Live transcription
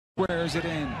Squares it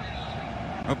in.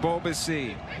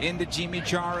 Abobasi into Jimmy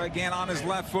Chara again on his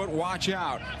left foot. Watch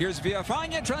out. Here's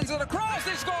Villafana. Trends it across.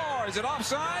 They score. Is it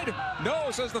offside?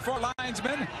 No, says the four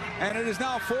linesman. And it is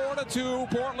now 4-2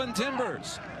 Portland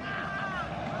Timbers.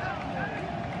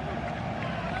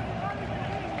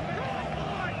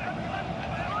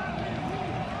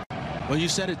 Well, you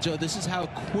said it, Joe. This is how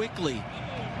quickly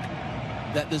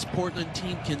that this Portland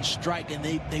team can strike, and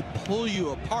they pull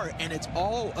you apart, and it's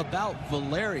all about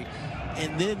Valeri.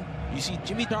 And then you see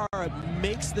Jimmy Chara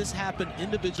makes this happen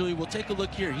individually. We'll take a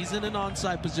look here. He's in an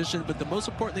onside position, but the most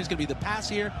important thing is going to be the pass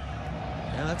here.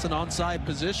 And that's an onside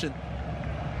position.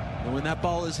 And when that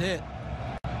ball is hit,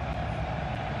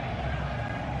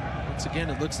 once again,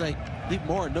 it looks like Lee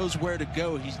Moore knows where to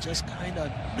go. He's just kind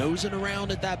of nosing around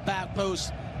at that back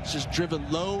post. It's just driven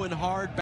low and hard.